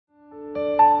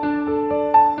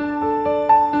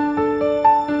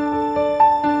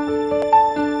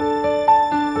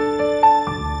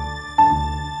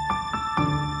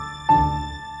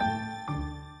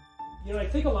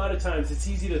of times it's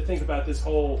easy to think about this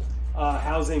whole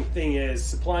housing thing as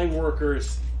supplying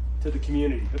workers to the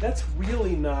community, but that's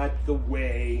really not the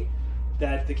way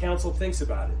that the council thinks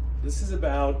about it. This is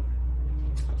about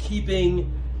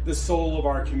keeping the soul of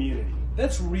our community.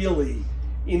 That's really,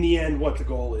 in the end, what the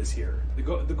goal is here. The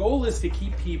goal is to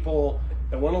keep people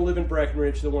that want to live in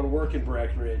Breckenridge, that want to work in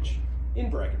Breckenridge,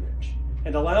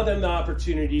 and allow them the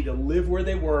opportunity to live where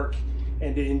they work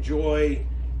and to enjoy,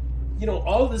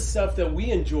 all the stuff that we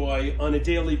enjoy on a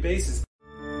daily basis.